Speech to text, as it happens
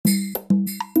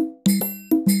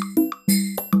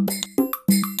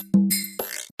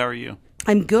How are you?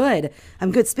 I'm good.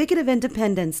 I'm good. Speaking of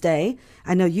Independence Day,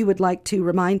 I know you would like to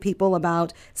remind people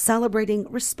about celebrating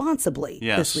responsibly this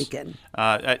Yes. weekend.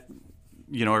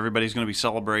 Everybody's going to be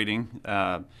celebrating.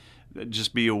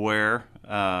 Just be aware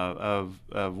of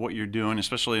what you're doing,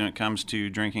 especially when it comes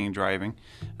to drinking and driving.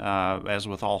 As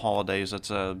with all holidays, that's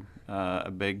a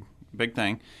big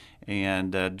thing.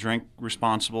 And drink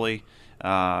responsibly.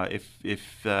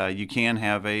 If you can,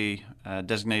 have a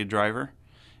designated driver,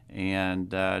 and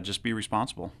just be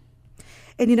responsible.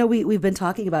 And we've been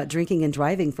talking about drinking and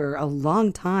driving for a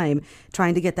long time,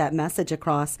 trying to get that message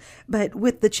across. But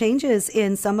with the changes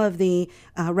in some of the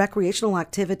recreational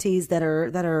activities that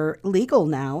are legal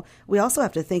now, we also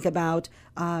have to think about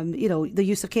the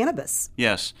use of cannabis.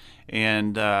 Yes,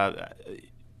 and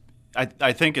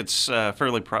I think it's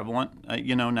fairly prevalent,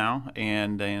 now,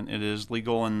 and it is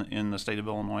legal in the state of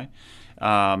Illinois,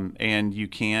 and you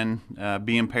can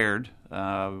be impaired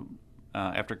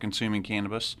after consuming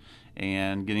cannabis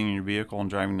and getting in your vehicle and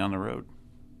driving down the road.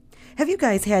 Have you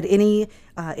guys had any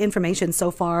information so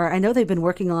far? I know they've been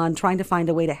working on trying to find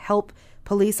a way to help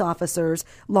police officers,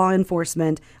 law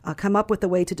enforcement, come up with a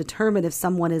way to determine if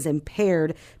someone is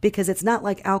impaired, because it's not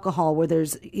like alcohol where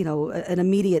there's, an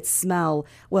immediate smell.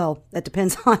 Well, that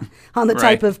depends on the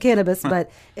type of cannabis,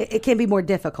 but it can be more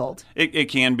difficult. It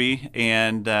can be,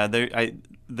 and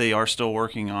they are still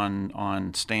working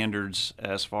on standards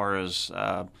as far as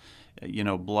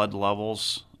blood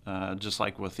levels, just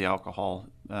like with the alcohol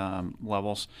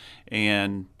levels.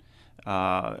 And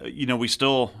we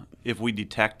still, if we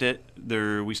detect it,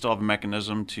 we still have a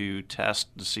mechanism to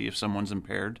test to see if someone's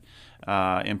impaired.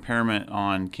 Impairment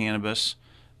on cannabis,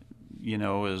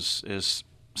 is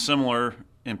similar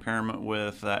impairment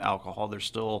with alcohol. There's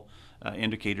still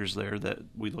indicators there that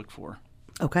we look for.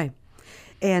 Okay.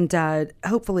 And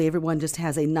hopefully everyone just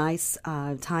has a nice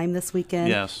time this weekend.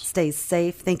 Yes. Stays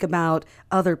safe. Think about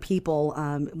other people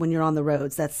when you're on the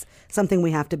roads. That's something we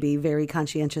have to be very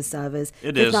conscientious of. If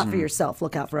not for yourself,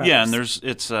 look out for others. Yeah, and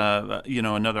it's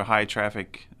another high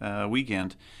traffic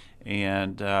weekend,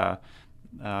 and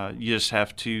you just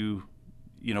have to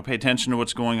pay attention to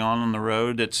what's going on the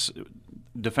road. It's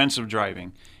defensive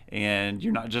driving, and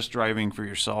you're not just driving for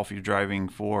yourself. You're driving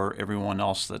for everyone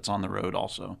else that's on the road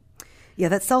also. Yeah,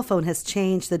 that cell phone has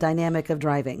changed the dynamic of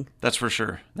driving. That's for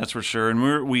sure.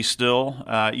 And we still,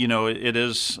 it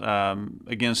is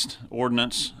against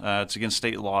ordinance. It's against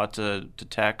state law to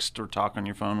text or talk on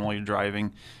your phone while you're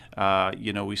driving.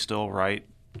 We still write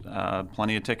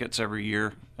plenty of tickets every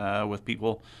year with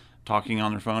people talking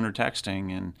on their phone or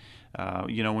texting. And,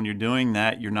 when you're doing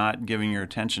that, you're not giving your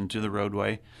attention to the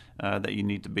roadway that you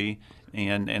need to be.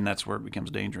 And that's where it becomes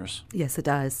dangerous. Yes, it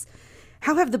does.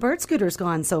 How have the bird scooters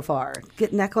gone so far?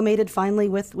 Getting acclimated finally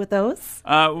with those?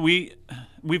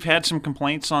 We've had some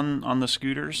complaints on the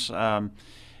scooters.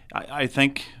 I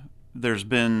think there's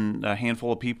been a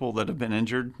handful of people that have been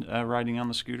injured riding on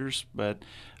the scooters, but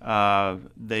I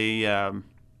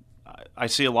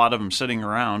see a lot of them sitting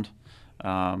around.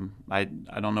 I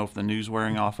don't know if the news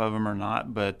wearing off of them or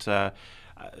not, but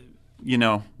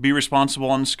be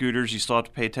responsible on the scooters. You still have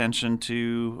to pay attention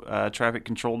to traffic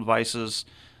control devices.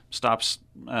 Stops,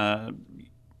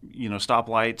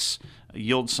 stoplights,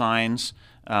 yield signs.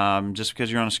 Just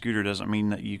because you're on a scooter doesn't mean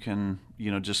that you can,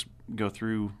 just go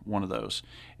through one of those.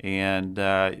 And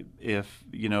if,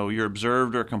 you're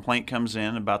observed or a complaint comes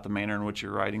in about the manner in which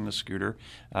you're riding the scooter,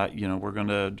 we're going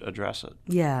to address it.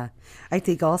 Yeah. I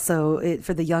think also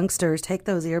for the youngsters, take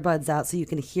those earbuds out so you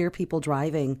can hear people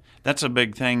driving. That's a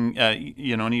big thing, and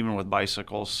even with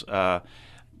bicycles,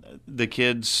 the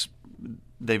kids,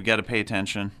 they've got to pay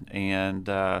attention, and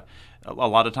a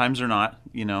lot of times they're not.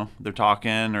 They're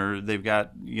talking or they've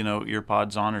got ear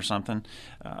pods on or something.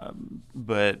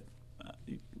 But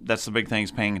that's the big thing,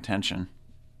 is paying attention.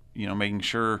 Making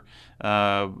sure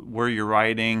where you're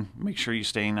riding, make sure you're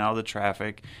staying out of the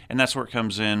traffic, and that's where it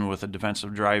comes in with a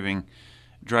defensive driving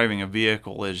a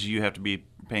vehicle. Is you have to be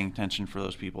paying attention for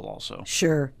those people also.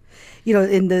 Sure.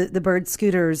 In the bird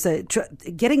scooters,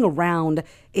 getting around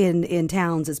in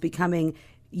towns is becoming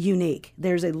unique.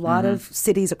 There's a lot of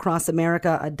cities across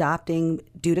America adopting,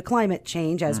 due to climate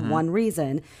change as one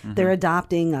reason, they're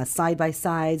adopting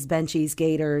side-by-sides, benchies,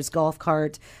 gators, golf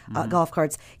carts.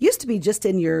 Used to be just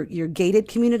in your gated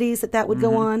communities that would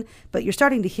go on, but you're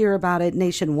starting to hear about it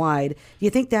nationwide. Do you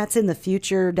think that's in the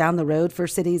future down the road for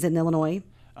cities in Illinois?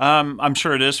 I'm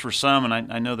sure it is for some, and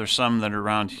I know there's some that are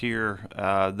around here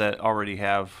that already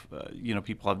have,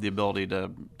 people have the ability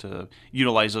to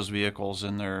utilize those vehicles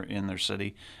in their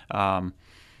city.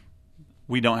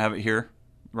 We don't have it here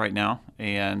right now,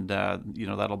 and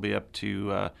that'll be up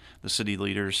to the city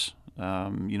leaders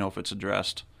if it's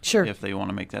addressed, Sure. if they want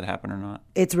to make that happen or not.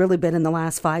 It's really been in the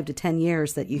last 5 to 10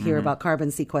 years that you hear about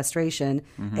carbon sequestration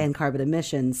and carbon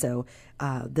emissions. So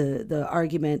the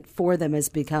argument for them has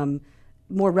become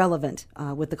more relevant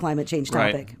with the climate change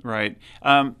topic. Right.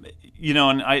 And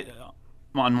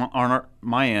on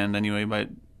my end anyway, but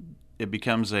it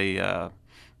becomes a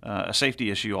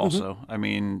safety issue also. I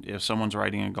mean, if someone's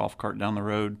riding a golf cart down the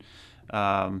road,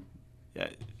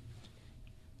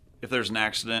 if there's an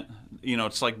accident,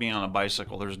 it's like being on a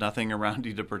bicycle. There's nothing around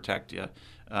you to protect you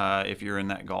if you're in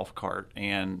that golf cart,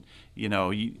 and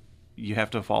you have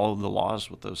to follow the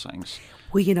laws with those things.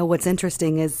 Well, what's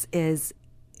interesting is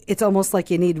it's almost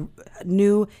like you need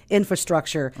new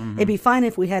infrastructure. It'd be fine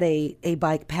if we had a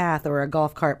bike path or a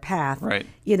golf cart path, right?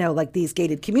 Like these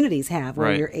gated communities have,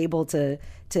 where you're able to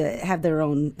have their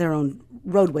own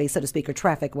roadway, so to speak, or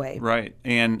traffic way. Right,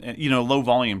 and low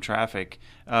volume traffic.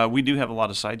 We do have a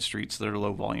lot of side streets that are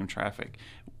low volume traffic,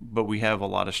 but we have a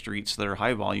lot of streets that are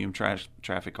high volume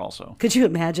traffic also. Could you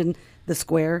imagine the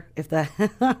square if that?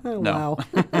 Wow.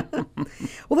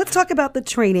 Well, let's talk about the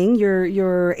training,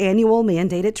 your annual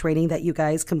mandated training that you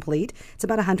guys complete. It's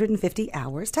about 150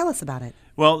 hours. Tell us about it.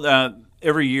 Well,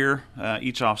 every year,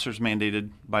 each officer is mandated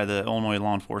by the Illinois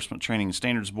Law Enforcement Training and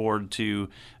Standards Board to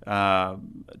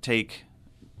take.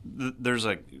 There's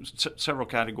several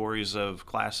categories of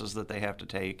classes that they have to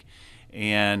take,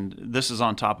 and this is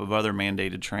on top of other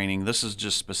mandated training. This is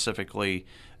just specifically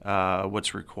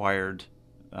what's required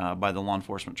by the Law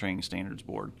Enforcement Training and Standards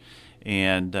Board.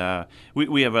 And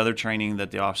we have other training that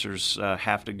the officers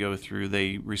have to go through.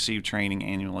 They receive training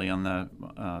annually on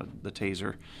the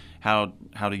TASER,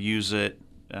 how to use it,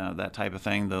 that type of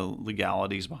thing, the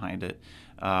legalities behind it.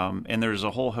 And there's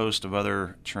a whole host of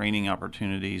other training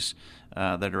opportunities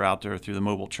that are out there through the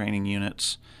mobile training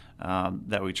units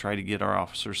that we try to get our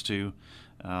officers to.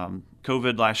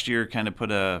 COVID last year kind of put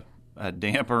a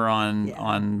damper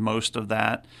on most of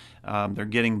that. They're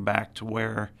getting back to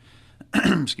where,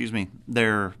 excuse me,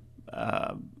 they're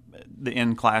the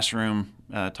in classroom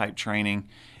type training,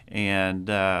 and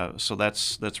so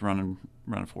that's running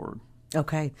forward.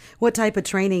 Okay. What type of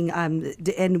training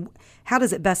and how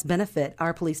does it best benefit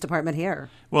our police department here?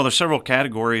 Well, there's several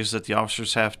categories that the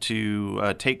officers have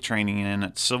to take training in.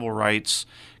 It's civil rights,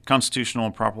 constitutional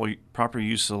and proper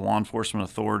use of the law enforcement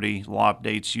authority, law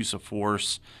updates, use of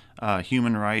force,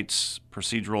 human rights,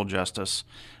 procedural justice.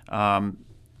 Then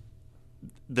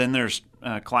there's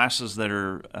classes that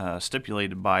are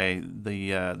stipulated by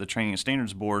the Training and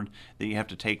Standards Board that you have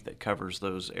to take that covers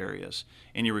those areas,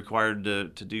 and you're required to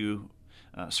do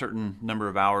a certain number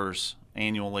of hours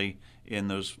annually in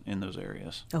those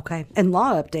areas. Okay. And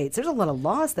law updates. There's a lot of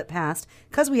laws that passed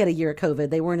because we had a year of COVID.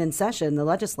 They weren't in session, the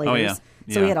legislators. Oh, yeah.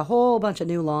 So we had a whole bunch of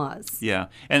new laws. Yeah.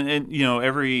 And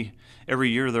every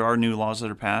year there are new laws that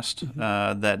are passed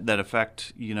that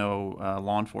affect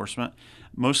law enforcement.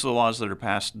 Most of the laws that are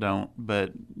passed don't,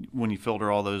 but when you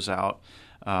filter all those out,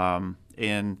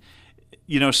 and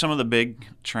some of the big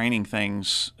training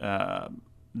things,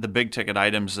 the big ticket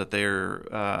items that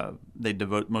they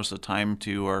devote most of the time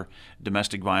to are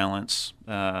domestic violence,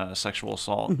 sexual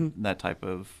assault, that type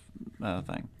of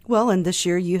thing. Well, and this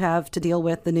year you have to deal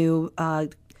with the new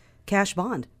cash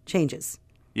bond changes.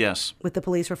 Yes. With the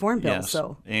police reform bill. Yes.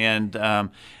 So. And,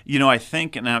 I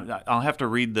think, and I'll have to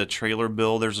read the trailer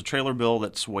bill. There's a trailer bill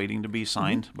that's waiting to be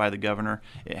signed by the governor.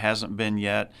 It hasn't been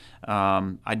yet.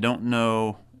 I don't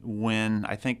know when.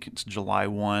 I think it's July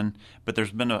 1. But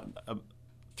there's been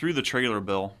through the trailer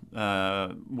bill,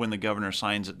 when the governor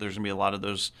signs it, there's going to be a lot of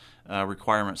those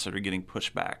requirements that are getting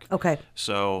pushed back. Okay.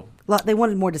 So. They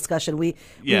wanted more discussion. We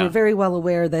were very well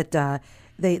aware that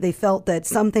They felt that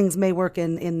some things may work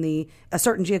in a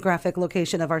certain geographic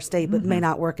location of our state, but may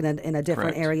not work in a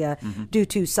different Correct. area due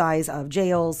to size of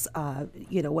jails.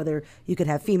 Whether you could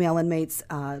have female inmates,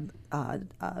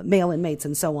 male inmates,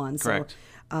 and so on. Correct.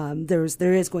 So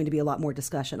there is going to be a lot more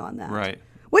discussion on that. Right.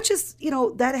 Which is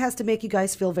that has to make you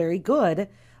guys feel very good.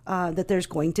 That there's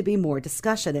going to be more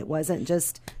discussion. It wasn't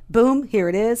just boom, here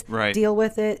it is. Right. Deal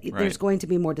with it. Right. There's going to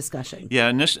be more discussion. Yeah.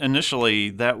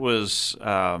 Initially, that was.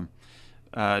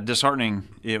 Disheartening.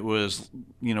 It was,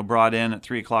 brought in at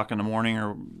 3:00 in the morning,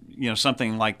 or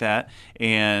something like that,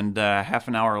 and half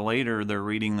an hour later, they're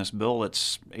reading this bill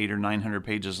that's 800 or 900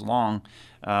 pages long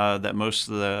that most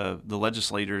of the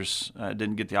legislators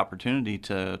didn't get the opportunity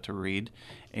to read,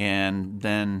 and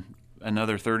then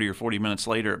another 30 or 40 minutes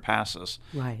later, it passes.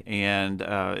 Right. And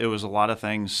it was a lot of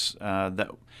things that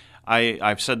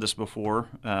I've said this before,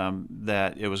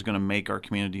 that it was going to make our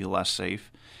community less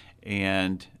safe.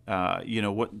 and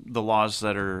what the laws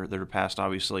that are passed,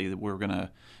 obviously that we're going to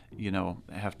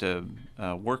have to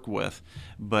work with,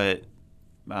 but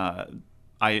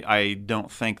I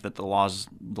don't think that the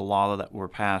law that were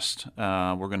passed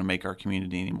were going to make our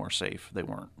community any more safe. They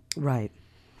weren't. Right.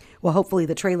 Well, hopefully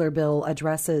the trailer bill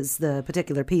addresses the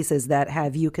particular pieces that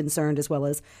have you concerned, as well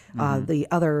as the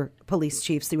other police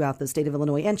chiefs throughout the state of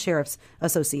Illinois and Sheriff's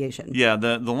Association. Yeah,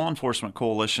 the law enforcement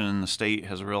coalition in the state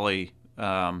has really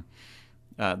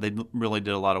they really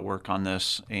did a lot of work on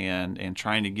this and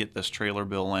trying to get this trailer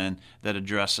bill in that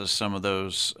addresses some of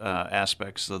those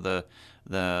aspects of the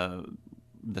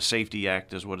Safety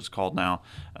Act is what it's called now.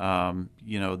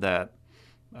 That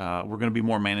we're going to be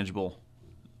more manageable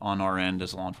on our end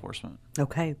as law enforcement.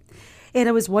 Okay. And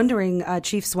I was wondering,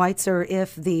 Chief Schweitzer,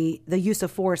 if the use of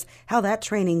force, how that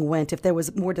training went, if there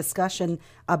was more discussion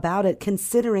about it,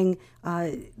 considering,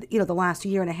 the last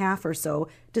year and a half or so,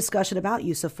 discussion about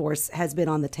use of force has been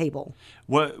on the table.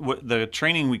 What the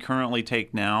training we currently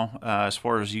take now, as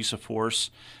far as use of force,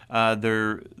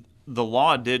 the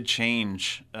law did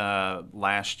change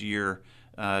last year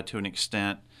to an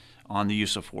extent on the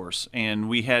use of force, and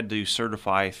we had to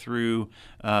certify through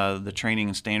the Training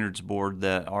and Standards Board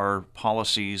that our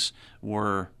policies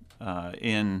were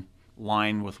in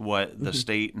line with what the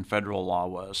state and federal law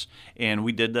was, and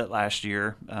we did that last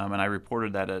year, and I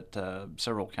reported that at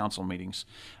several council meetings.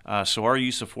 So our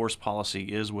use of force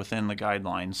policy is within the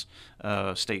guidelines,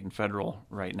 state and federal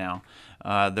right now.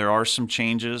 There are some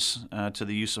changes to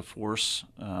the use of force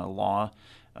law,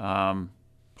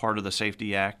 part of the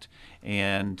Safety Act,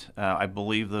 and I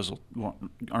believe those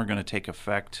aren't going to take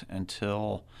effect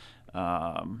until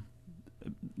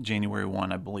January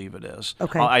 1, I believe it is.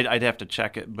 Okay. I'd have to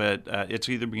check it, but it's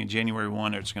either being January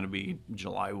 1 or it's going to be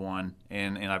July 1,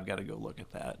 and I've got to go look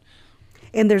at that.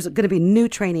 And there's going to be new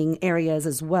training areas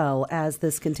as well as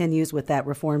this continues with that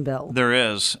reform bill. There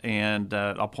is, and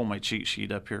I'll pull my cheat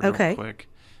sheet up here real quick.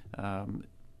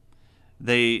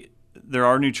 There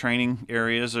are new training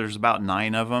areas. There's about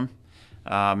 9 of them,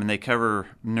 and they cover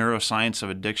neuroscience of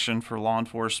addiction for law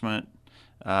enforcement,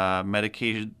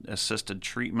 medication-assisted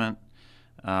treatment,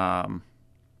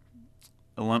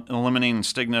 eliminating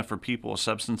stigma for people with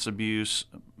substance abuse,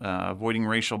 avoiding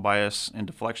racial bias and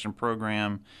deflection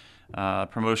program,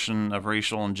 promotion of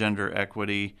racial and gender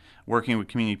equity, working with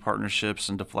community partnerships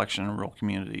and deflection in rural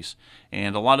communities.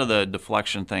 And a lot of the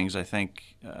deflection things, I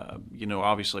think,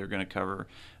 obviously are going to cover,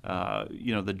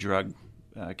 the drug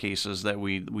cases that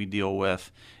we deal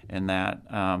with, and that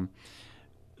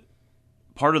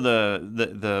part of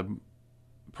the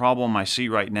problem I see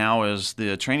right now is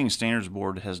the Training Standards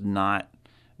Board has not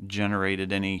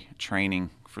generated any training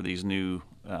for these new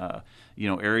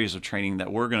areas of training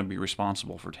that we're going to be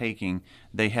responsible for taking.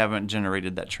 They haven't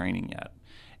generated that training yet.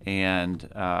 And,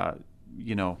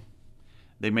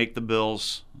 they make the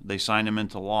bills, they sign them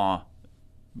into law,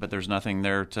 but there's nothing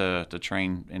there to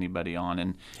train anybody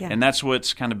on. And that's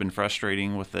what's kind of been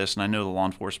frustrating with this. And I know the Law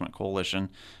Enforcement Coalition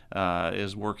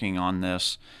is working on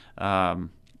this.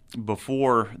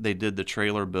 Before they did the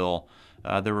trailer bill,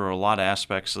 there were a lot of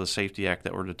aspects of the Safety Act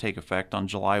that were to take effect on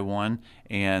July 1,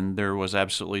 and there was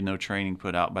absolutely no training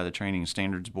put out by the Training and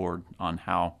Standards Board on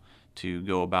how to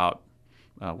go about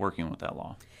working with that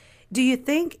law. Do you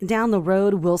think down the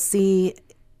road we'll see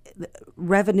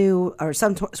revenue or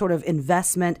some sort of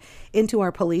investment into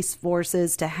our police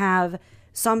forces to have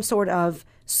some sort of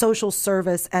social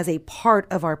service as a part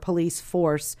of our police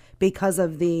force because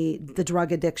of the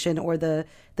drug addiction or the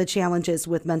challenges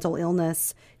with mental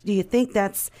illness? Do you think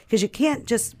that's because you can't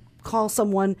just call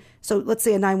someone? So let's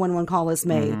say a 911 call is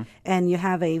made and you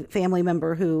have a family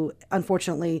member who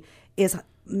unfortunately is,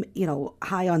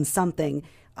 high on something.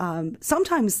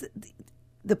 Sometimes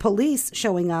the police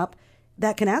showing up,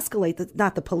 that can escalate,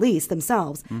 not the police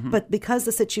themselves, but because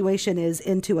the situation is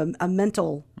into a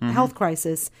mental health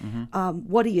crisis,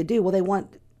 what do? Well, they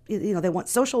want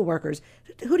social workers.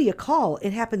 Who do you call?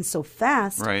 It happens so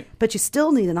fast, right? But you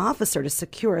still need an officer to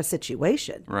secure a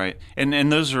situation. Right.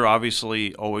 And those are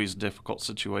obviously always difficult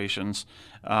situations.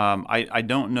 I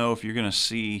don't know if you're going to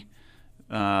see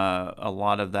a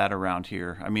lot of that around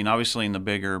here. I mean, obviously in the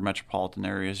bigger metropolitan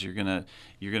areas, you're gonna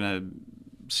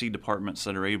see departments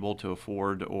that are able to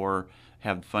afford or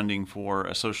have funding for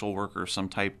a social worker of some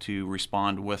type to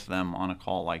respond with them on a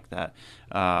call like that.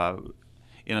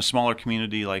 In a smaller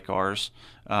community like ours,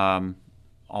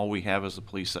 all we have is the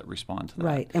police that respond to that.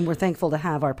 Right, and we're thankful to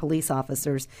have our police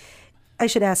officers. I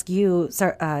should ask you,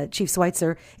 Chief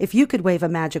Schweitzer, if you could wave a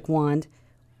magic wand,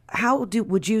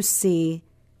 would you see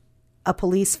a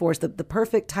police force, the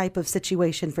perfect type of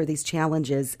situation for these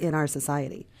challenges in our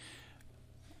society?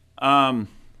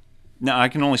 No, I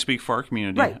can only speak for our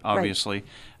community, Right, obviously.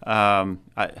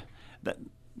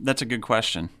 That's a good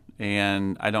question.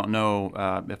 And I don't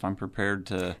know if I'm prepared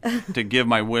to give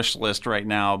my wish list right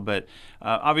now, but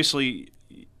obviously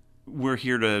we're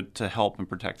here to help and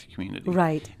protect the community.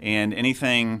 Right. And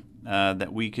anything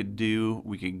that we could do,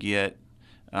 we could get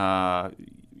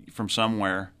from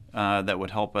somewhere that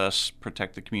would help us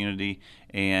protect the community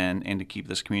and to keep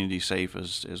this community safe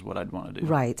is what I'd want to do.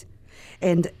 Right.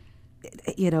 And,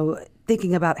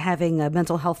 thinking about having a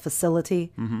mental health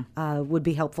facility would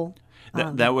be helpful.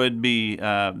 That would be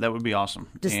awesome.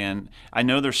 And I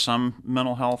know there's some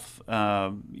mental health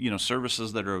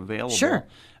services that are available. Sure.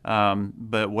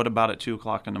 But what about at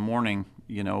 2:00 in the morning?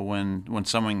 When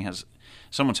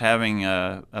someone's having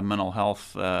a mental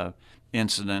health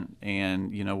incident,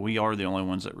 and we are the only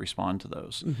ones that respond to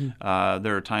those.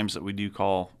 There are times that we do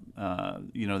call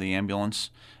the ambulance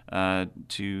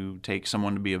to take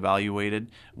someone to be evaluated,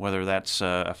 whether that's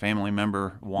a family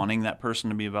member wanting that person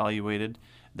to be evaluated,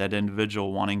 that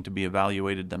individual wanting to be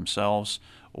evaluated themselves,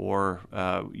 or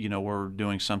we're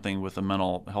doing something with the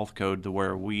mental health code to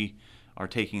where we are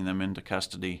taking them into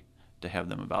custody to have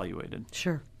them evaluated.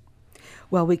 Sure.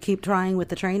 Well, we keep trying with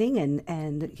the training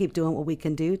and keep doing what we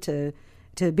can do to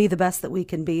be the best that we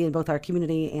can be in both our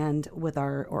community and with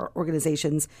our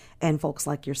organizations and folks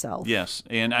like yourself. Yes,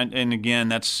 and again,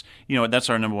 that's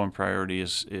our number one priority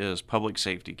is public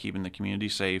safety, keeping the community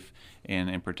safe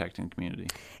and protecting the community.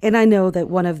 And I know that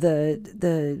one of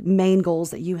the main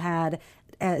goals that you had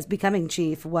as becoming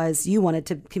chief was you wanted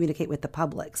to communicate with the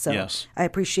public. So yes. I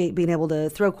appreciate being able to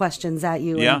throw questions at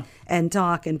you and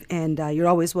talk, and you're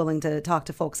always willing to talk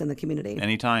to folks in the community.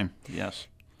 Anytime, yes.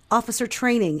 Officer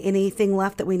training, anything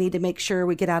left that we need to make sure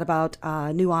we get out about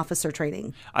new officer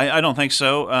training? I don't think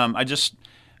so.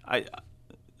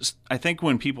 I think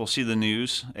when people see the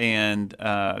news and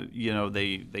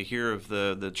they hear of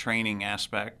the training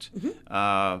aspect,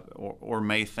 or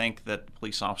may think that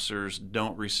police officers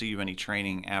don't receive any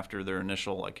training after their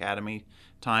initial academy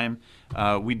time,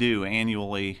 we do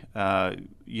annually.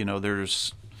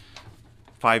 There's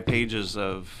 5 pages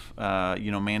of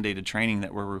mandated training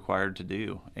that we're required to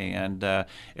do, and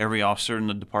every officer in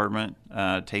the department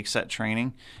takes that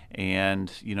training,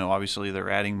 and obviously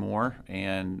they're adding more,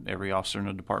 and every officer in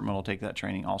the department will take that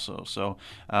training also. So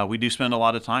we do spend a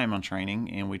lot of time on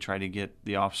training, and we try to get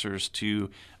the officers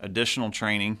to additional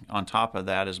training on top of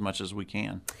that as much as we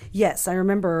can. Yes, I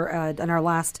remember in our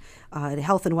last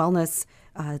health and wellness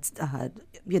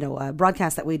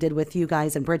broadcast that we did with you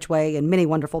guys in Bridgeway and many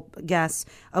wonderful guests,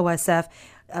 OSF,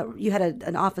 you had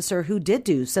an officer who did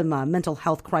do some mental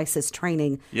health crisis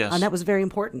training. Yes. And that was very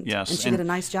important. Yes. And she did a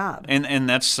nice job. And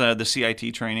that's the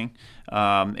CIT training.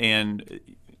 And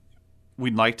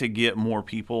we'd like to get more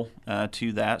people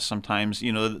to that. Sometimes,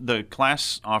 the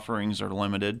class offerings are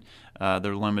limited.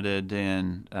 They're limited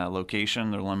in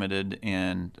location. They're limited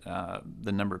in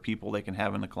the number of people they can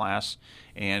have in the class.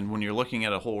 And when you're looking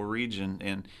at a whole region,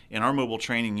 and in our mobile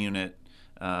training unit,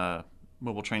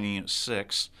 Mobile Training Unit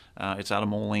 6, it's out of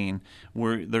Moline,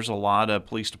 there's a lot of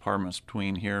police departments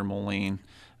between here and Moline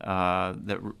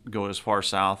that go as far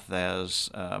south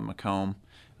as Macomb,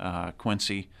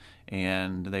 Quincy,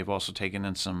 and they've also taken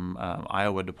in some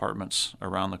Iowa departments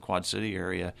around the Quad City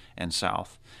area and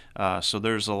south. So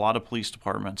there's a lot of police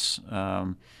departments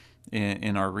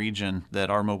in our region that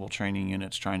our mobile training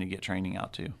unit's trying to get training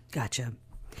out to. Gotcha.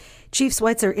 Chief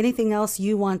Schweitzer, anything else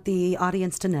you want the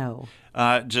audience to know?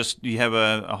 Just you have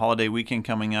a holiday weekend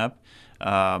coming up.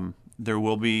 There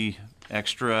will be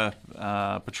extra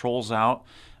patrols out.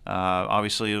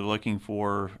 Obviously, they're looking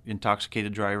for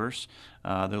intoxicated drivers.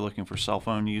 They're looking for cell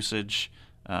phone usage,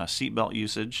 seatbelt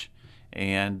usage,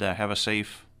 and have a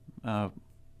safe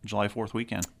July 4th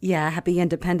weekend. Yeah, happy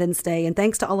Independence Day. And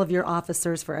thanks to all of your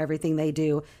officers for everything they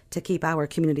do to keep our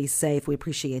communities safe. We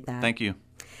appreciate that. Thank you.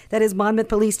 That is Monmouth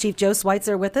Police Chief Joe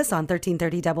Schweitzer with us on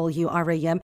 1330 WRAM.